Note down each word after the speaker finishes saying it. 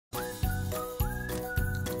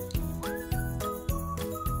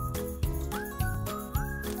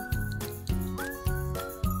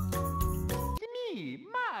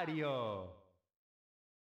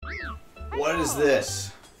What is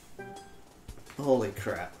this? Holy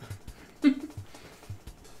crap.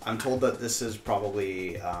 I'm told that this is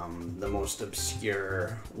probably the most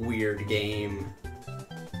obscure, weird game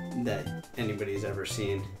that anybody's ever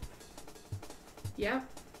seen. Yep.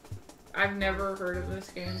 I've never heard of this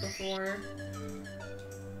game before.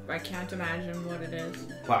 I can't imagine what it is.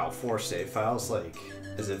 Wow, 4 save files, like,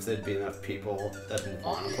 as if there'd be enough people that would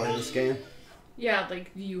want to play this game. Yeah,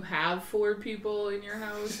 like, do you have 4 people in your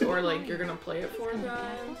house? Or, like, you're gonna play it 4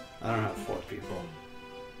 times? I don't have 4 people.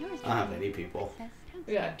 I don't have any people.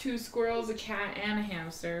 We got 2 squirrels, a cat, and a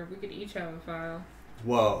hamster. We could each have a file.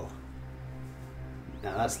 Whoa.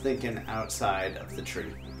 Now that's thinking outside of the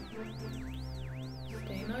tree.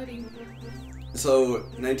 Stay nutty. So,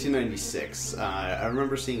 1996, I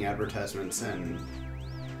remember seeing advertisements and,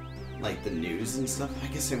 like, the news and stuff. I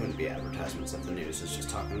guess it wouldn't be advertisements of the news, it's just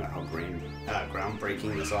talking about how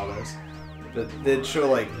groundbreaking this all is. But they'd show,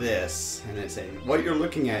 like, this, and it'd say, what you're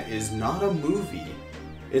looking at is not a movie,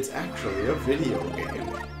 it's actually a video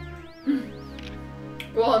game.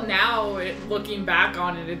 Well, now, looking back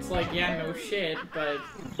on it, it's like, yeah, no shit, but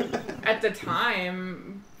at the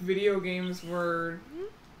time, video games were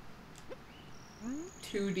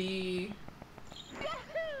 2D,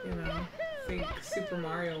 you know, I think Super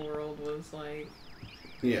Mario World was, like,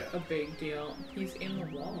 a big deal. He's in the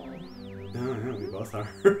wall. No, we both are.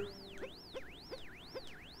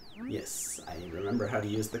 Yes, I remember how to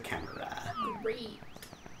use the camera. Great.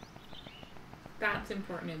 That's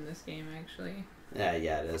important in this game, actually. Yeah,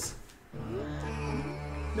 it is.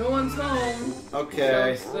 No one's home.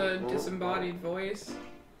 Okay. That's the disembodied voice.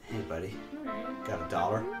 Hey, buddy. Alright. Got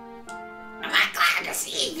 $1? I'm glad to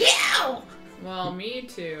see you! Well, me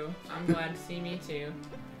too. I'm glad to see me too.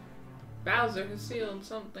 Bowser has sealed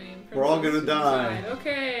something. We're all gonna Princess die. inside.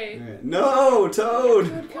 Okay. No, Toad!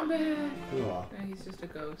 Toad, come back. Oh. No, he's just a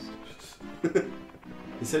ghost.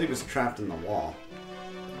 He said he was trapped in the wall.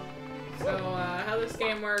 So, how this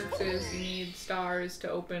game works is you need stars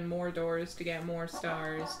to open more doors to get more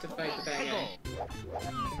stars to fight the bad guy.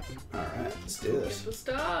 Alright, let's do this. Get the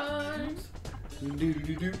stars.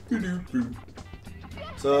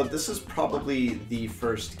 So this is probably the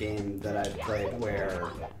first game that I played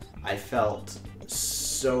where I felt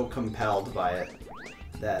so compelled by it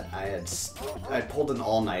that I pulled an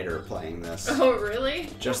all-nighter playing this. Oh, really?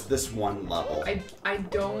 Just this one level. I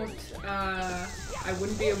don't, I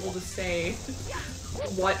wouldn't be able to say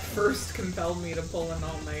what first compelled me to pull an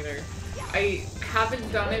all-nighter. I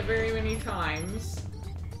haven't done it very many times.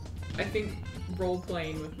 I think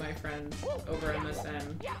role-playing with my friends over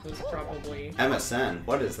MSN was probably... MSN?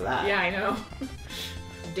 What is that? Yeah, I know.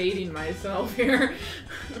 Dating myself here.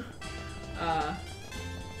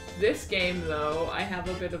 This game, though, I have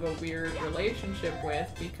a bit of a weird relationship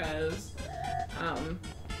with because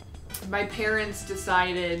my parents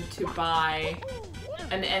decided to buy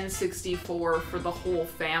an N64 for the whole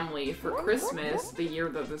family for Christmas the year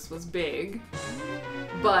that this was big.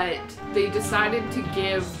 But they decided to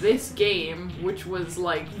give this game, which was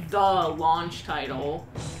like the launch title,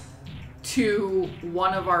 to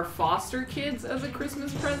one of our foster kids as a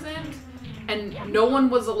Christmas present. And no one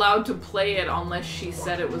was allowed to play it unless she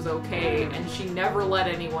said it was okay, and she never let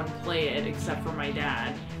anyone play it except for my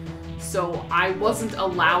dad. So I wasn't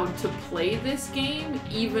allowed to play this game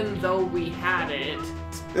even though we had it.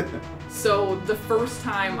 So the first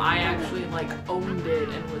time I actually like owned it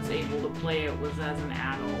and was able to play it was as an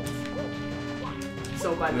adult.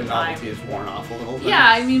 So by the time... novelty is worn off a little bit. Yeah,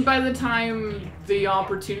 I mean, by the time the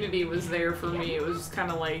opportunity was there for me, it was just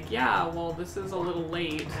kind of like, yeah, well, this is a little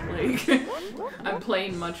late. Like, I'm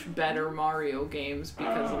playing much better Mario games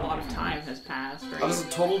because a lot of time has passed, right? I was a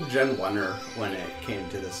total Gen 1er when it came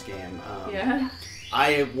to this game. Yeah.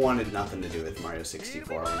 I wanted nothing to do with Mario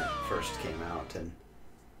 64 when it first came out, and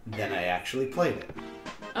then I actually played it.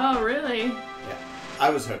 Oh, really? Yeah. I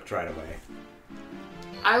was hooked right away.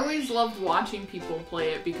 I always loved watching people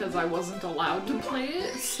play it because I wasn't allowed to play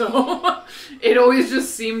it, so it always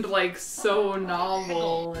just seemed like so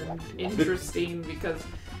novel and interesting because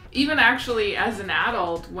even actually as an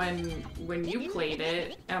adult, when you played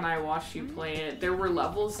it and I watched you play it, there were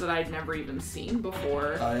levels that I'd never even seen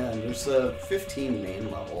before. Oh yeah, and there's 15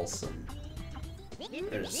 main levels, and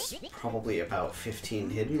there's probably about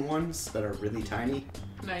 15 hidden ones that are really tiny.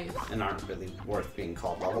 Nice. And aren't really worth being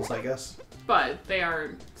called levels, I guess. But they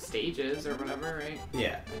are stages or whatever, right?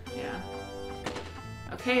 Yeah. Yeah.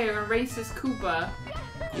 Okay, I'm gonna race this Koopa.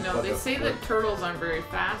 You know, they say that turtles aren't very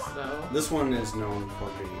fast, though. This one is known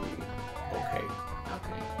for being okay.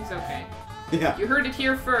 Okay, he's okay. Yeah. You heard it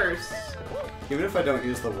here first. Even if I don't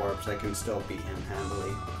use the warps, I can still beat him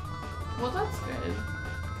handily. Well, that's good.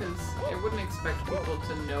 because it wouldn't expect people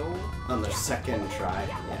to know. On their second try,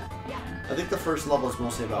 yeah. Yeah. I think the first level is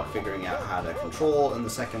mostly about figuring out how to control, and the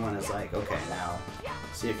second one is like, okay, now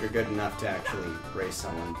see if you're good enough to actually race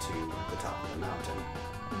someone to the top of the mountain.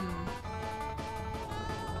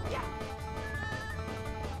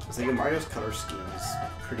 I was thinking Mario's color scheme is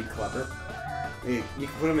pretty clever. You can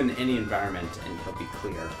put him in any environment and he'll be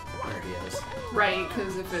clear where he is. Right,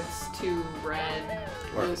 because if it's too red,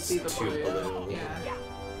 Or you'll if see the it's too blue. Yeah.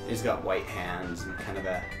 He's got white hands and kind of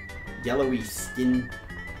a yellowy skin.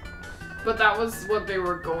 But that was what they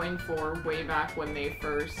were going for way back when they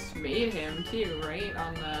first made him too, right?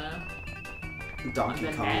 On the Donkey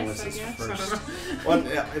on the Kong NES, was I his guess? first. Well,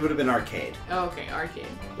 yeah, it would have been arcade. Oh, okay, arcade.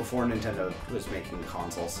 Before Nintendo was making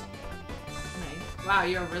consoles. Nice. Wow,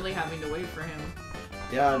 you're really having to wait for him.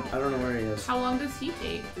 Yeah, I don't know where he is. How long does he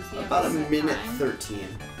take? Does he About a have set minute time? 13.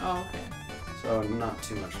 Oh, okay. So not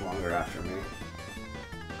too much longer after me.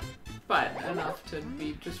 But enough to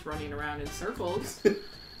be just running around in circles.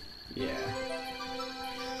 Yeah.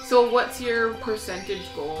 So what's your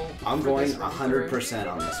percentage goal? I'm for going this run through?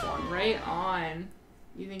 100% on this one. Right on.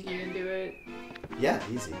 You think you can do it? Yeah,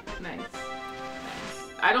 easy. Nice. Nice.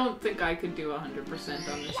 I don't think I could do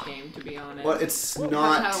 100% on this game, to be honest. Well, it's I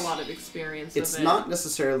not... haven't had a lot of experience It's with it. not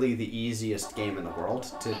necessarily the easiest game in the world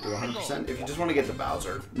to do 100%. If you just want to get to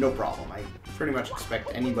Bowser, no problem. I pretty much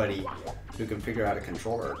expect anybody who can figure out a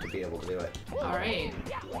controller to be able to do it. Alright.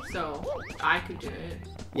 So, I could do it.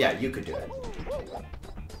 Yeah, you could do it.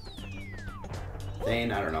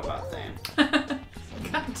 Thane, I don't know about Thane.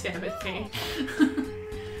 God damn it, Thane.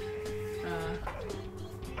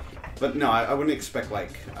 But no, I wouldn't expect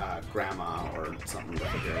like grandma or something to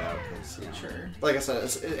figure it out. Cause, you know, Sure. like I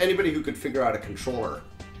said, anybody who could figure out a controller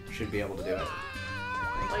should be able to do it.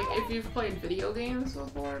 Like, if you've played video games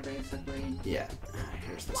before, basically. Yeah.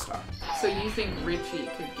 Here's the star. So you think Richie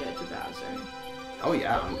could get to Bowser? Oh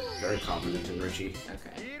yeah, I'm very confident in Richie.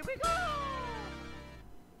 Okay.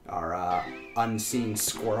 Our unseen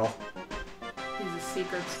squirrel. He's a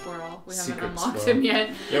secret squirrel. We Secret haven't unlocked squirrel. him yet.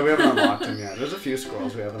 Yeah, we haven't unlocked him yet. There's a few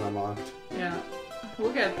squirrels we haven't unlocked. Yeah.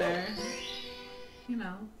 We'll get there. You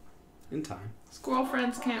know. In time. Squirrel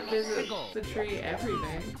friends can't visit the tree every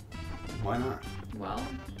day. Why not? Well,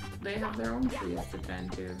 they have their own trees to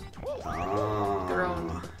tend to. Oh. Their own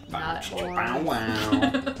nut Bow or... wow.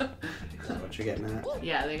 Is that what you're getting at?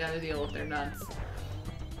 Yeah, they gotta deal with their nuts.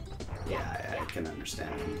 Yeah, I can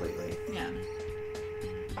understand completely. Yeah.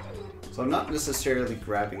 So I'm not necessarily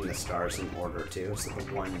grabbing the stars in order to, so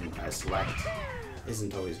the one I select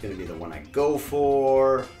isn't always going to be the one I go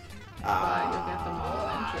for. But you'll get them all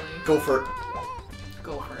eventually. Gopher.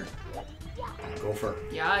 Gopher. Gopher.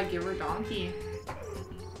 Yeah, give her donkey.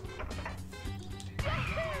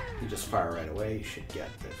 You just fire right away, you should get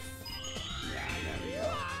the... Yeah, there we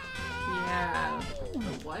go. Yeah.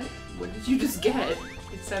 What? What did you just get?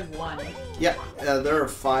 It said 1. Yeah, there are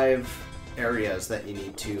 5 areas that you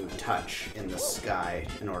need to touch in the sky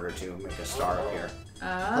in order to make a star appear.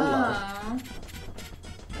 Oh.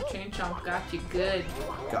 The chain chomp got you good.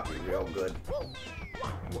 Got me real good.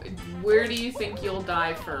 Where do you think you'll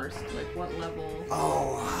die first? Like, what level?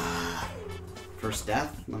 Oh, first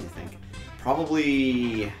death? Let me think.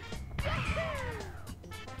 Probably...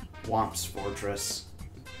 Womp's Fortress.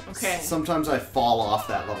 Okay. Sometimes I fall off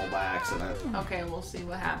that level by accident. Okay, we'll see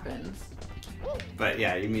what happens. But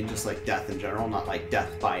yeah, you mean just like death in general, not like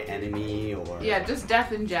death by enemy or... Yeah, just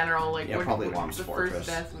death in general. Like, Yeah, what probably what Womp's the Fortress. first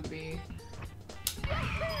death would be.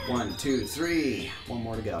 1, 2, 3. One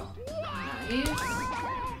more to go. Nice.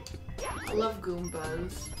 I love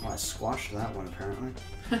Goombas. Oh, I squashed that one apparently.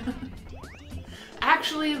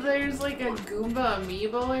 Actually, there's like a Goomba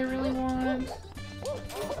amiibo I really want.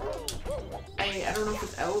 I don't know if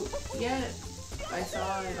it's out yet. I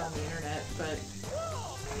saw it on the internet, but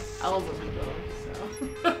I love amiibo,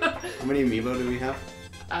 so. How many amiibo do we have?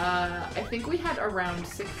 I think we had around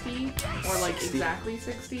 60, or like 60? exactly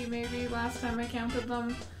 60 maybe last time I counted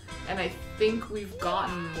them. And I think we've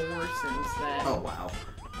gotten more since then. Oh, wow.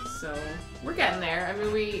 So, we're getting there. I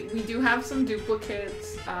mean, we do have some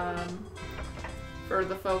duplicates. For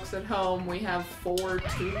the folks at home, we have 4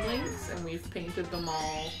 Toon Links, and we've painted them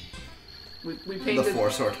all. We painted... The 4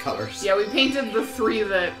 sword colors. Yeah, we painted the 3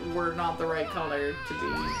 that were not the right color to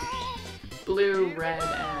be blue, red,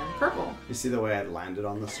 and purple. You see the way I landed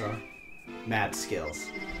on the star? Mad skills.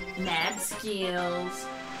 Mad skills.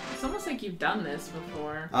 It's almost like you've done this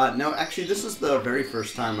before. No, actually, this is the very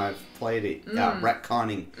first time I've played it,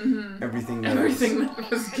 retconning everything that Everything that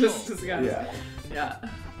was just discussed. Yeah. Yeah.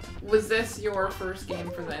 Was this your first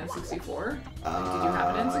game for the N64? Did you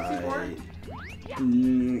have an N64?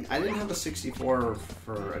 I didn't have a 64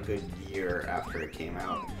 for a good year after it came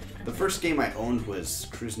out. The first game I owned was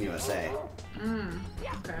Cruisin' USA.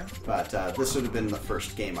 Okay. But this would have been the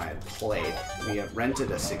first game I had played. We had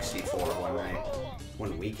rented a 64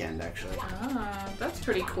 one weekend, actually. Ah, that's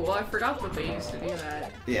pretty cool. I forgot that they used to do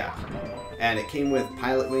that. Yeah. And it came with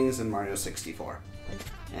Pilot Wings and Mario 64.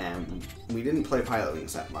 And we didn't play Pilot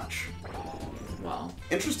Wings that much. Well.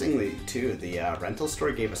 Interestingly, too, the rental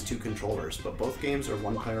store gave us 2 controllers, but both games are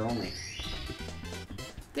 1 player only.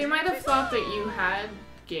 They might have thought that you had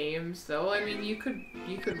games, though. I mean, you could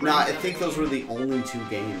rent No, I them. think those were the only 2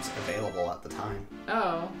 games available at the time.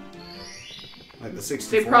 Oh. Like the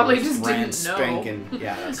 64 They probably was just brand didn't know. spanking.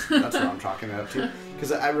 Yeah, that's what I'm talking about too.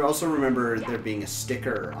 Because I also remember there being a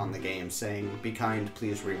sticker on the game saying, "Be kind,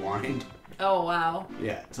 please rewind." Oh, wow.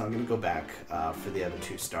 Yeah, so I'm gonna go back for the other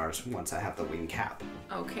 2 stars once I have the wing cap.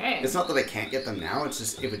 Okay. It's not that I can't get them now; it's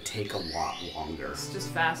just it would take a lot longer. It's just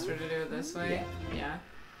faster to do it this way. Yeah.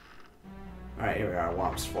 All right, here we are,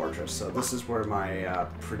 Womp's Fortress. So this is where my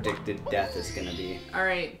predicted death is gonna be. All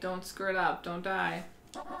right, don't screw it up. Don't die.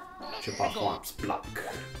 Chip off Womp's block.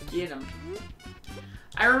 Get him.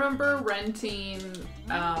 I remember renting,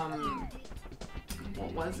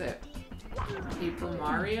 what was it? Paper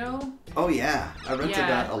Mario? Oh yeah, I rented Yeah.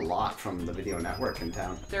 that a lot from the video network in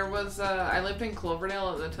town. There was, I lived in Cloverdale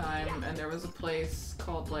at the time, and there was a place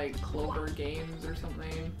called, like, Clover Games or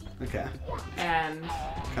something. Okay. And,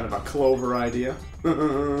 Kind of a Clover idea.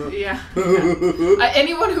 yeah.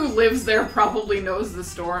 Anyone who lives there probably knows the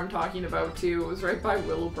store I'm talking about, too. It was right by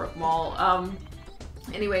Willowbrook Mall.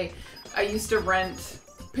 Anyway, I used to rent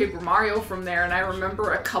Paper Mario from there, and I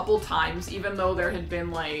remember a couple times, even though there had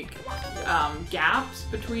been like gaps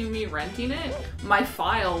between me renting it, my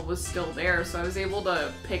file was still there, so I was able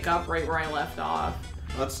to pick up right where I left off.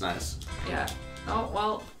 That's nice. Yeah. Oh,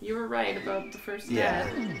 well, you were right about the first Yeah.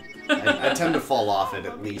 death. I tend to fall off it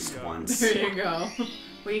at least once. There you go.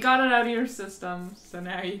 Well, you got it out of your system, so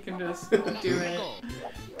now you can just do it.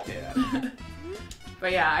 Yeah.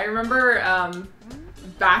 But yeah, I remember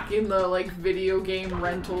back in the like video game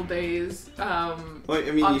rental days, Well,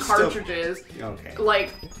 I mean, on you cartridges, Okay.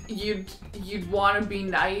 like you'd want to be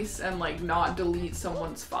nice and like not delete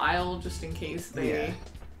someone's file just in case they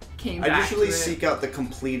came back. I usually to it. seek out the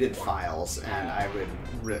completed files, and I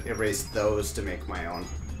would erase those to make my own.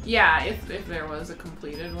 Yeah, if there was a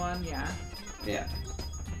completed one, yeah. Yeah.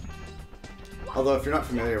 Although, if you're not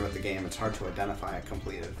familiar with the game, it's hard to identify a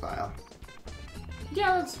completed file.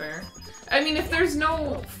 Yeah, that's fair. I mean, if there's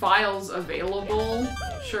no files available,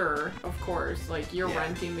 sure, of course. Like, you're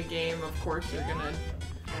renting the game, of course you're gonna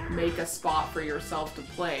make a spot for yourself to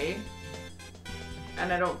play.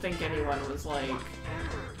 And I don't think anyone was like,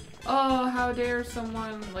 oh, how dare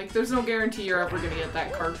someone... Like, there's no guarantee you're ever gonna get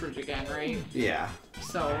that cartridge again, right? Yeah.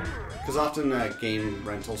 So... Because often a game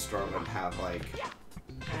rental store would have, like,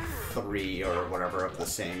 3 or whatever of the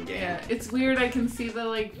same game. yeah, it's weird. I can see the,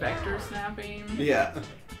 like, vector snapping. Yeah.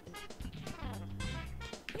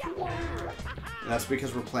 That's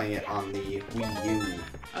because we're playing it on the Wii U.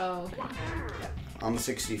 Oh, okay. Yeah. On the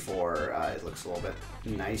 64, it looks a little bit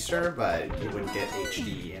nicer, but you wouldn't get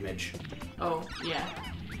HD image. Oh, yeah.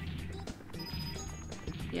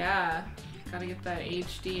 Yeah. Gotta get that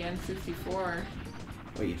HD N64.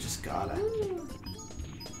 Well, you just gotta.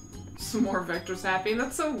 Some more vector snapping.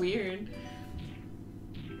 That's so weird.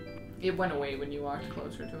 It went away when you walked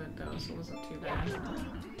closer to it, though, so it wasn't too bad.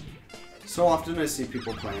 So often I see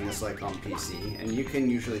people playing this like on PC, and you can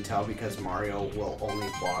usually tell because Mario will only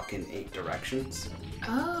walk in 8 directions.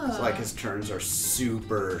 Oh. So like his turns are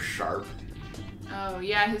super sharp. Oh,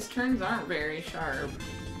 yeah, his turns aren't very sharp.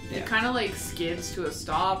 He Yeah. kind of like skids to a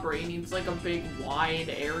stop, or he needs like a big wide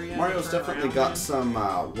area. Mario's to turn definitely around got in.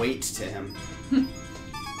 some weight to him.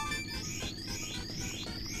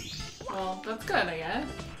 Well, that's good, I guess.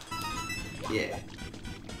 Yeah.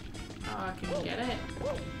 Oh, can you get it?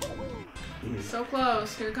 So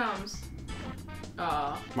close. Here it comes.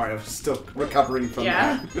 Aw. Mario's still recovering from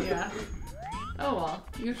Yeah? that. Yeah. Oh well,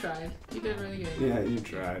 you tried. You did really good. Yeah, you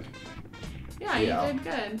tried. Yeah, Yeah. you did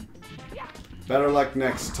good. Better luck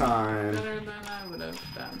next time. Better than I would have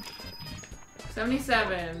done.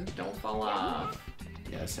 77. Don't fall off.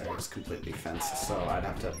 Yeah, this area's completely fenced, so I'd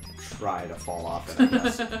have to try to fall off it, I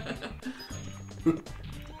guess.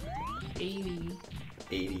 80.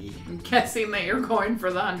 80. I'm guessing that you're going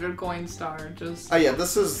for the 100 coin star. Just. Oh yeah,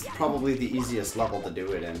 this is probably the easiest level to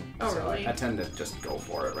do it in. Oh, so really? I tend to just go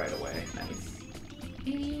for it right away. Nice.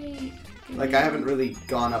 88. Like, I haven't really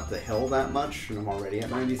gone up the hill that much, and I'm already at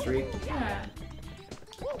 93. Yeah.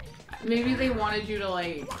 Maybe they wanted you to,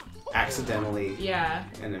 like... Accidentally. Yeah.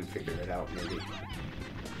 And then figure it out, maybe.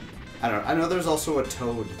 I don't know. I know there's also a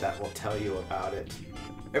toad that will tell you about it.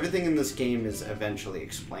 Everything in this game is eventually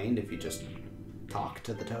explained if you just talk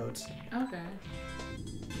to the toads. Okay.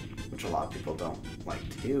 Which a lot of people don't like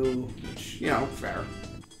to do, which, you know, fair.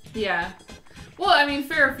 Yeah. Well, I mean,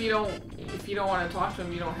 fair if you don't want to talk to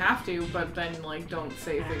them, you don't have to, but then, like, don't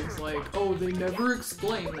say things like, oh, they never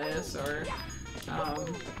explain this, or,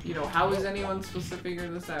 you know, how is anyone supposed to figure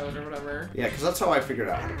this out, or whatever. Yeah, because that's how I figured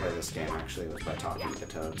out how to play this game, actually, was by talking to the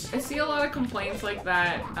toads. I see a lot of complaints like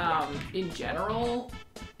that, in general,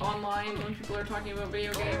 online, when people are talking about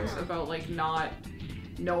video games, about, like, not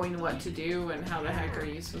knowing what to do and how the heck are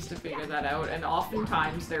you supposed to figure that out, and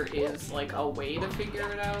oftentimes there is, like, a way to figure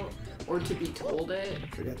it out, or to be told it.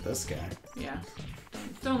 Forget this guy. Yeah.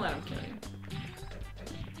 Don't let him kill you.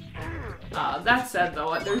 That said,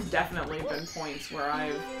 though, there's definitely been points where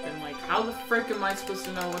I've been like, how the frick am I supposed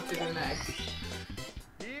to know what to do next?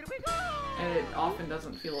 And it often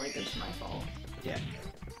doesn't feel like it's my fault. Yeah.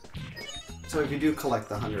 So if you do collect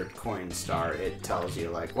the 100 coin star, it tells you,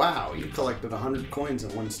 like, wow, you collected 100 coins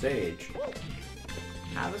in one stage.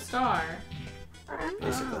 Have a star.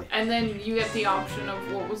 Basically. And then you get the option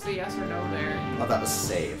of what was the yes or no there? Oh, that was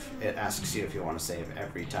save. It asks you if you want to save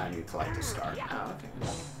every time you collect a star. Oh,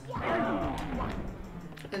 okay.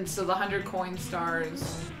 And so the 100 coin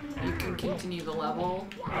stars, you can continue the level.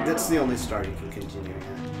 That's the only star you can continue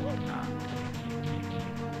in.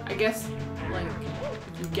 I guess, like,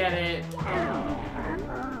 if you get it,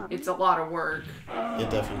 it's a lot of work. Yeah,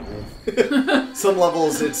 definitely. Some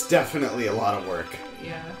levels, it's definitely a lot of work.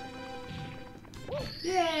 Yeah.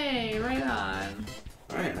 Yay, right on.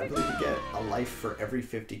 Alright, I believe you get a life for every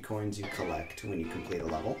 50 coins you collect when you complete a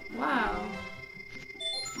level. Wow.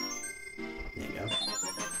 There you go.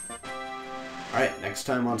 Alright, next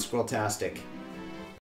time on SquirrelTastic.